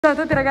Ciao a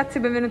tutti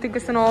ragazzi, benvenuti in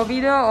questo nuovo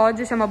video.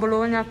 Oggi siamo a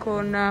Bologna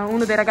con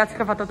uno dei ragazzi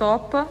che ha fatto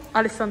top,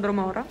 Alessandro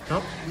Mora.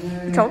 Ciao.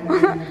 Ciao.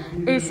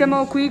 E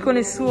siamo qui con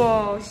il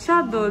suo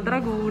Shaddol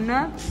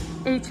Dragoon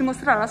e ci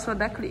mostrerà la sua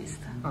decklist.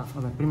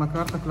 Vabbè, prima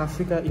carta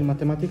classica, il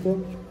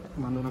matematico,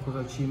 manda una cosa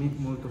al cimi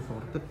molto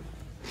forte.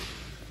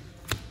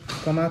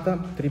 Squamata,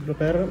 triplo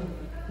per,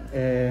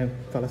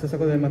 fa la stessa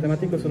cosa del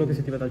matematico solo che si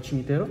attiva dal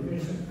cimitero.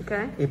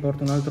 Ok. E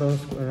porta un altro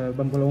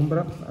bambola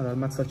ombra al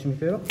mazzo al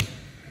cimitero.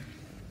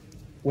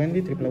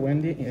 Wendy, tripla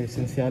Wendy, è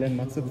essenziale il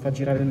mazzo, fa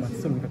girare il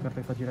mazzo, l'unica carta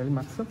che fa girare il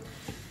mazzo.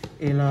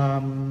 E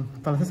fa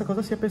la stessa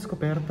cosa sia per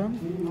scoperta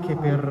che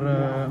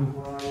per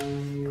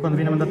quando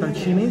viene mandata al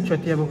cimi, cioè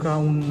ti evoca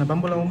un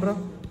bambola ombra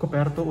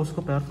coperto o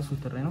scoperto sul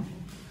terreno.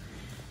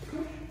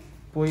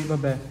 Poi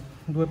vabbè,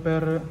 2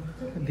 per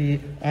di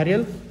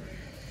Ariel.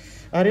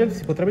 Ariel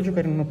si potrebbe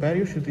giocare in 1 per,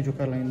 io ho scelto di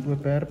giocarla in 2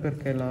 per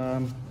perché la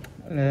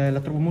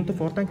trovo molto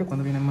forte anche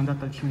quando viene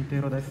mandata al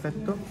cimitero da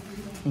effetto,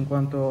 in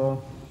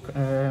quanto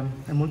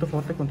è molto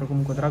forte contro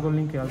comunque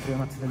Dragoon e altri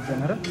mazzi del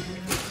genere,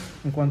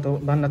 in quanto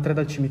vanno a 3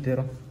 dal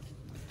cimitero.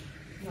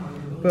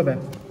 Poi vabbè,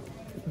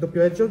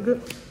 doppio Hedgehog,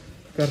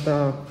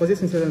 carta quasi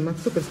essenziale del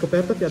mazzo, per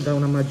scoperta ti dà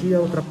una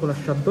magia o trappola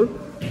Shaddol,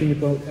 quindi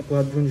può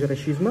aggiungere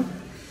scisma,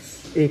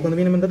 e quando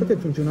viene mandato ti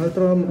aggiunge un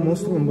altro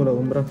mostro bambola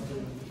ombra.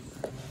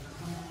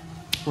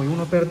 Poi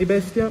 1 per di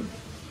bestia,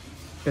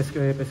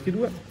 peschi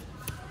 2,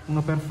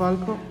 1 per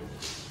falco.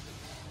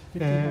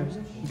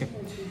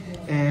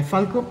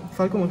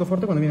 Falco molto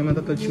forte quando viene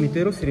mandato al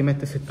cimitero, si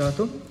rimette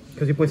settato,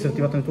 così può essere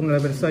attivato nel turno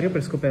dell'avversario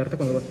per scoperta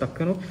quando lo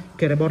attaccano,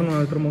 che reborna un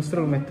altro mostro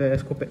e lo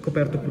mette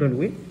coperto pure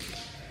lui.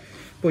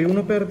 Poi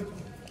 1 per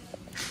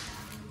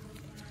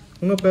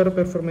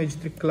Performage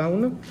Trick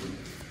Clown.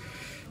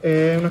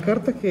 È una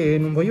carta che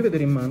non voglio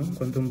vedere in mano, in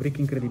quanto è un brick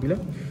incredibile,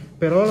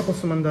 però la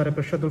posso mandare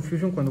per Shadow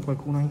Fusion quando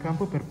qualcuno è in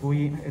campo per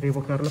poi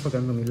rievocarla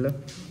pagando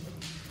 1000.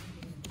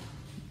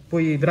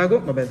 Poi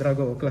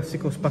Drago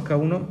classico, spacca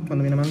 1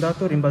 quando viene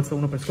mandato, rimbalza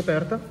 1 per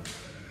scoperta,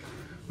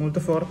 molto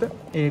forte.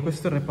 E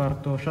questo è il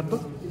reparto Shaddol.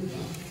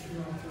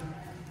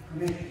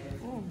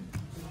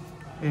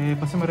 E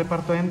passiamo al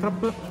reparto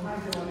Entrap,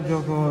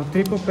 gioco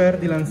triplo per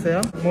di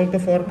Lancea, molto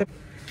forte,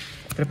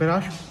 3 per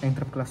Ash,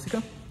 Entrap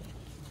classica.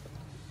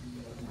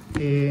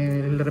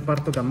 E il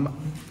reparto Gamma,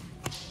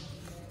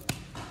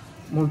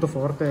 molto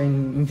forte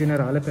in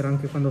generale per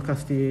anche quando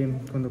casti.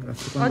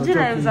 Oggi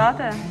le hai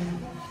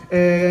usate?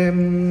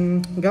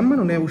 Gamma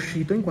non è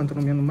uscito in quanto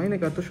non mi hanno mai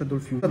negato Shadow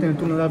Fusion. Nel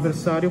turno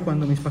dell'avversario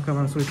quando mi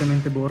spaccavano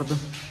solitamente board.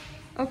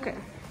 Ok.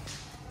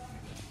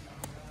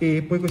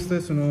 E poi queste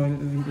sono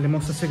le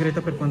mosse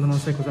segrete per quando non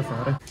sai cosa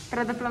fare.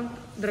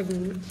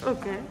 Dragoon.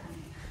 Ok.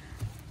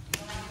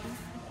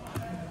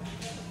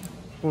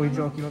 Poi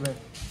giochi, vabbè.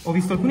 Ho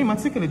visto alcuni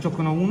mazzi che le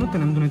giocano a 1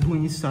 tenendone 2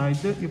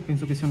 inside. Io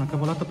penso che sia una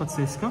cavolata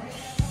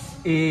pazzesca.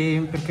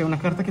 Perché è una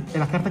carta è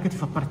la carta che ti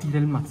fa partire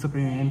il mazzo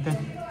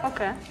praticamente.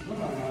 Ok.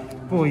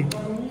 Poi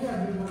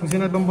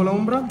fusione al bambola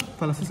ombra,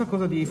 fa la stessa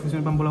cosa di fusione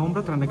al bambola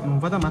ombra, tranne che non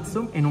va da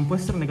mazzo e non può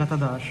essere negata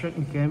da Ash,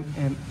 il che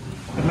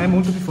per me è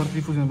molto più forte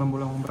di fusione al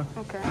bambola ombra.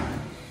 Ok.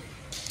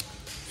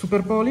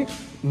 Super Poli,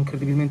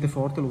 incredibilmente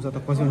forte, l'ho usata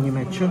quasi ogni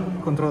match.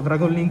 Contro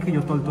Dragon Link io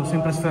ho tolto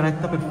sempre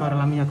sferetta per fare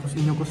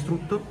il mio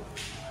costrutto.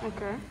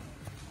 Ok.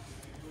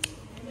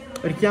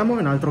 Richiamo è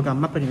un altro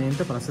gamma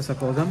praticamente, fa la stessa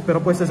cosa, però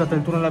può essere usato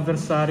nel turno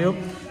dell'avversario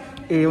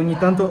e ogni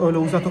tanto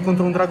l'ho usato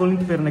contro un Dragon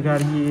Link per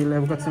negargli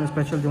l'evocazione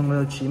special di uno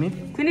dal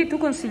cimi. Quindi tu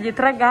consigli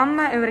 3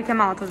 gamma e un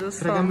richiamato,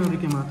 giusto? 3 gamma e un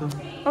richiamato.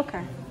 Ok.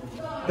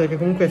 Perché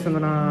comunque essendo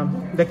una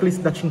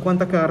decklist da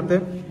 50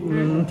 carte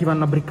non ti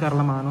vanno a briccare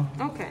la mano.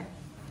 Ok.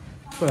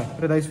 Vabbè,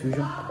 Red Eyes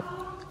Fusion.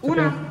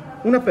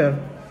 Una per.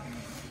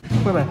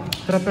 Vabbè,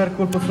 3 per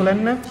colpo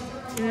solenne.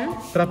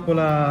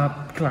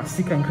 Trappola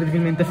classica,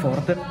 incredibilmente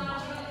forte.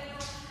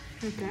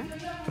 Ok.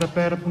 3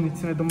 per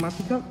punizione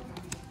dogmatica.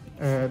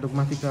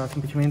 Dogmatica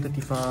semplicemente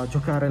ti fa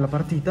giocare la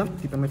partita,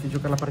 ti permette di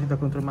giocare la partita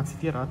contro i mazzi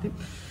tirati.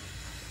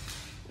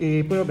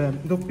 E poi vabbè,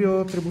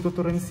 doppio tributo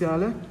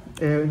torrenziale.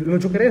 Lo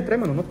giocherei a 3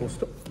 ma non ho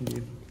posto,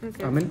 quindi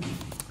okay. Amen.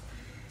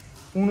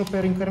 1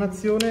 per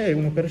incarnazione e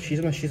 1 per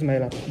scisma. Scisma è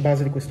la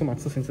base di questo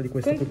mazzo, senza di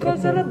questo con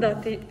cosa la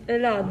dati?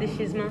 La di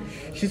scisma?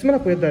 Scisma la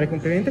puoi addare con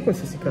praticamente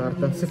qualsiasi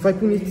carta. Se fai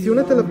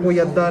punizione te la puoi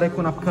addare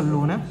con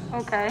Abcallone.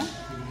 Ok.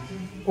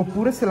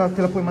 Oppure te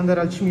la puoi mandare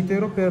al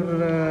cimitero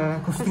per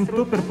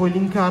costrutto per poi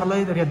linkarla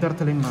e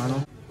riaddartela in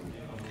mano.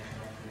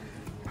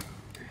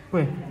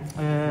 Poi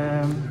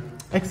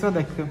extra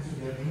deck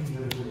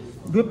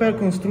 2 per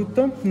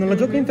costrutto, non la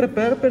gioco in 3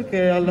 per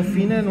perché alla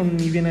fine non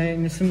mi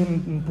viene, essendo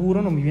un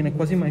puro, non mi viene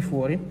quasi mai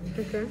fuori.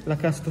 Okay. La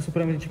casto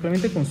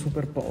sicuramente con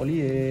Super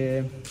Poli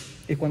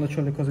e quando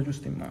ho le cose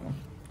giuste in mano.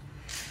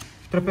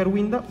 3 per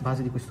Winda,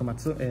 base di questo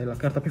mazzo, è la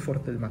carta più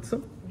forte del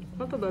mazzo.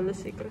 Molto belle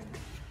secret.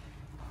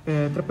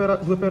 2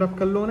 per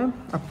Abcallone.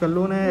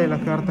 Abcallone è la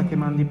carta che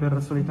mandi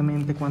per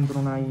solitamente quando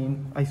non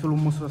hai solo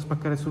un mostro da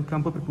spaccare sul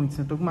campo per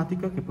punizione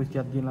dogmatica, che poi ti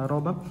addi la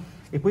roba,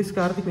 e poi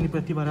scarti, quindi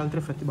puoi attivare altri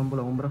effetti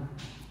bambola ombra.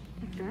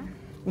 Ok.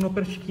 Uno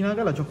per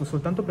Shikinaga la gioco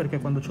soltanto perché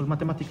quando ho il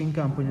matematica in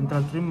campo e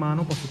nient'altro in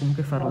mano posso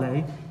comunque far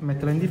lei,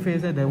 metterla in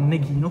difesa ed è un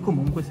neghino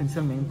comunque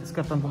essenzialmente,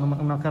 scartando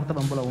una carta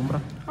bambola ombra.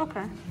 Ok.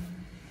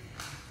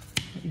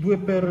 2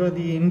 per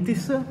di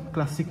Intis,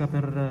 classica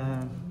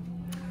per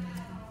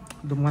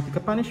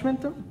dogmatica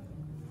punishment.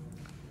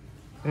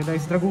 Red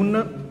Ice Dragoon,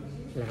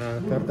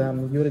 la carta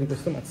migliore di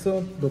questo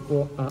mazzo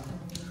dopo a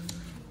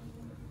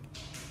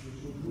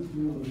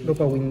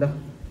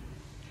Winda.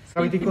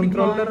 Gravity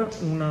Controller,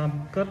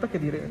 una carta che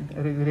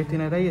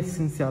ritinerei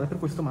essenziale per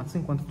questo mazzo,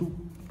 in quanto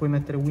tu puoi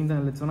mettere Winda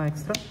nelle zone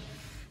extra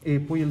e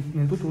poi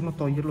nel tuo turno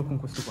toglierlo con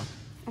questo qua.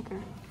 Ok.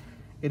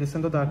 Ed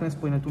essendo Darkness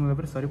poi nel turno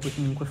dell'avversario puoi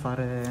comunque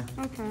fare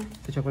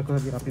se c'è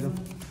qualcosa di rapido.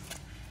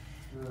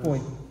 Poi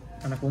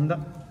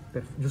Anaconda,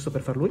 giusto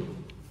per far lui.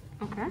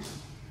 Ok.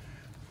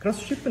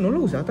 Cross Ship non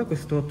l'ho usata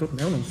questo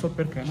torneo, non so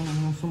perché,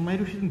 non sono mai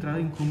riuscito ad entrare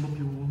in combo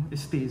più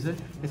estese,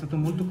 è stato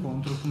molto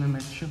contro come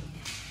match.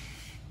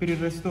 Per il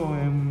resto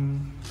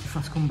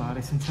fa scombare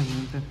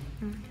essenzialmente.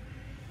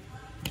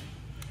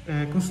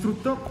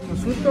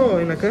 Costrutto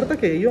è una carta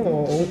che io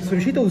sono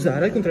riuscito a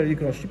usare al contrario di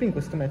Cross Ship in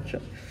questo match.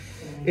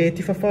 E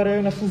ti fa fare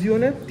una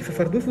fusione, ti fa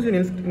fare 2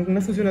 fusioni, una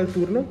fusione al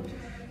turno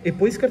e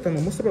poi scartando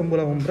un mostro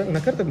bambola ombra,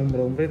 una carta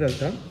bambola ombra in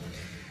realtà,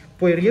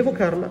 puoi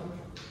rievocarla,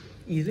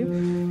 easy,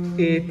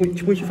 e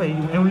poi ci fai,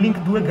 è un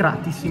link 2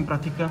 gratis in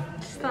pratica.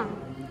 Sta.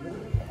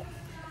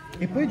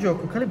 E poi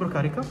gioco calibro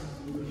carica.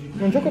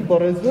 Non gioco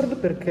Borrel Sword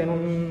perché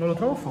non lo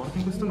trovo forte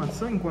in questo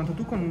mazzo, in quanto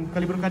tu con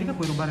calibro carica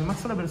puoi rubare il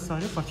mazzo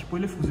all'avversario e farci poi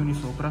le fusioni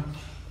sopra.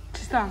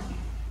 Ci sta.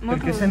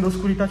 Perché essendo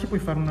oscurità ci puoi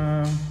fare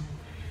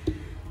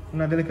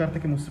una delle carte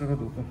che mostrerò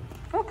dopo.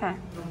 Ok.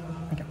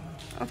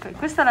 Ok,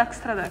 questa è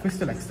l'extra deck.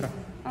 Questo è l'extra.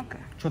 Ok.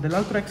 C'ho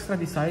dell'altro extra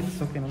di side,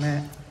 so che non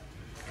è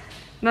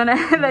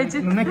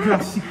legit. non è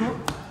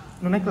classico.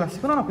 Non è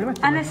classico, no, poi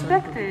metto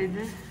Unexpected.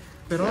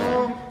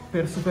 Però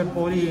per Super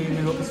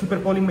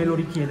Poli me lo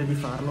richiede di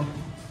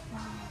farlo.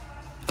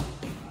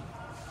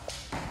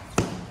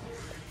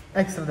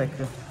 Extra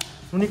deck.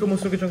 L'unico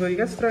mostro che gioco di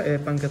extra è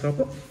Panca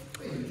troppo.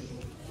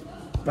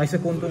 Vai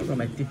secondo, lo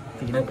metti.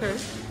 Fine. Ok.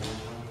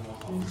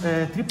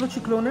 Triplo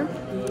ciclone.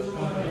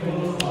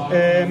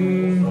 È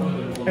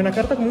una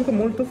carta comunque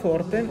molto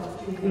forte.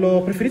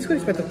 Lo preferisco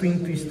rispetto a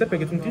Twin Twister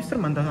perché Twin Twister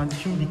manda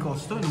di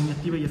costo e non mi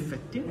attiva gli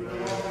effetti.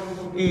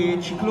 E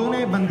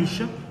ciclone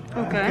bandisce.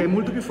 Che è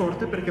molto più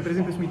forte perché per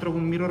esempio se mi trovo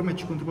un mirror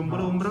match contro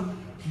Bambola Ombra,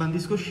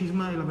 bandisco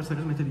scisma e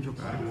l'avversario smette di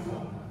giocare.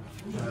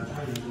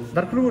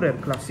 Dark Lure,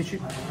 classici.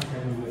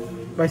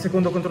 Vai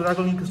secondo contro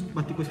Dragon Link,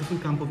 batti questo sul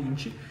campo,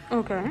 vinci.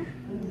 Ok.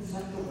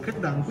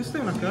 Crackdown, questa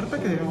è una carta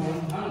che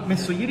ho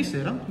messo ieri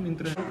sera,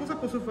 mentre cosa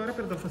posso fare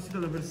per dar fastidio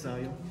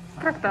all'avversario?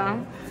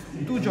 Crackdown.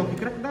 Tu giochi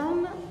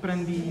Crackdown,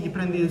 gli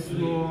prendi il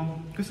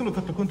suo... Questo l'ho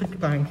fatto contro i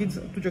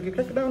Pankids, tu giochi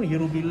Crackdown, gli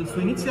rubi il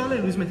suo iniziale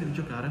e lui smette di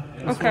giocare.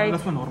 La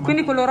sua normal.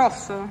 Quindi quello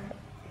rosso?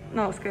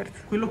 No,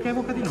 scherzo. Quello che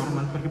evoca di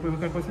normal, perché puoi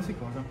evocare qualsiasi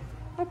cosa.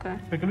 Ok.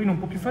 Perché lui non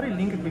può più fare il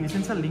link, quindi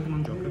senza il link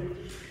non gioca.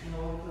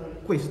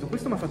 Questo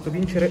mi ha fatto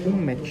vincere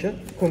un match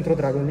contro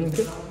Dragon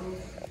Link.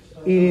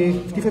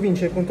 E ti fa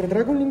vincere contro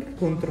Dragon Link,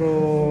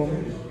 contro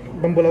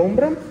Bambola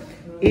Ombra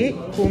e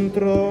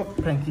contro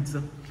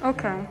Prankids.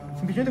 Ok.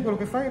 Semplicemente quello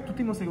che fai è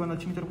tutti i mostri che vanno al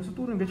cimitero questo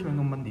turno invece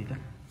vengono bandite.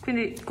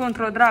 Quindi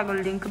contro Dragon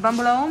Link,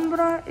 Bambola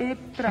Ombra e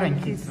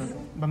Prankids.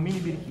 Bambini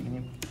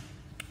birichini.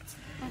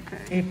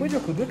 Ok. E poi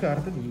gioco 2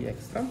 carte di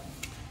extra,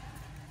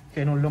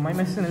 che non le ho mai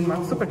messe nel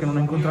mazzo perché non ho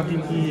incontrato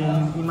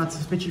i mazzi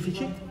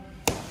specifici.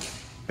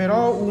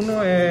 Però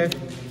uno è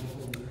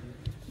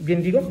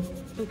Wendigo.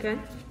 Ok.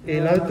 E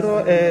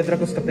l'altro è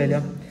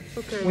Dragostapelia.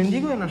 Ok.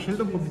 Wendigo è una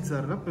scelta un po'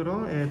 bizzarra,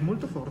 però è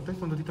molto forte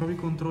quando ti trovi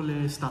contro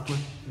le statue.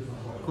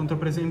 Contro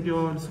per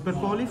esempio il Super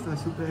Poli,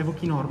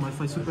 evochi normal,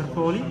 fai Super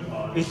Poli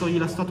e togli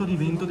la statua di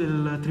vento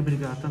del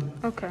Tribrigata.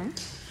 Ok.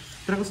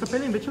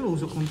 Dragostapelia invece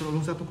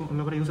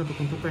l'avrei usato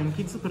contro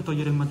Pankids per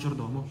togliere il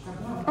maggiordomo.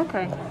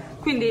 Ok.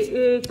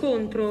 Quindi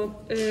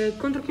contro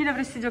chi li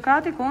avresti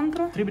giocati?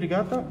 Contro?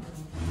 Tribrigata,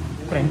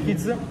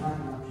 Pankids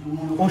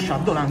o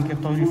Shaddol anche,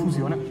 togli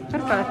fusione.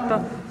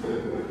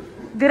 Perfetto.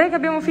 Direi che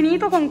abbiamo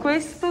finito con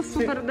questo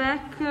super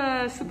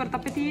deck, super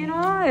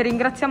tappetino, e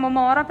ringraziamo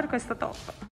Mora per questa top.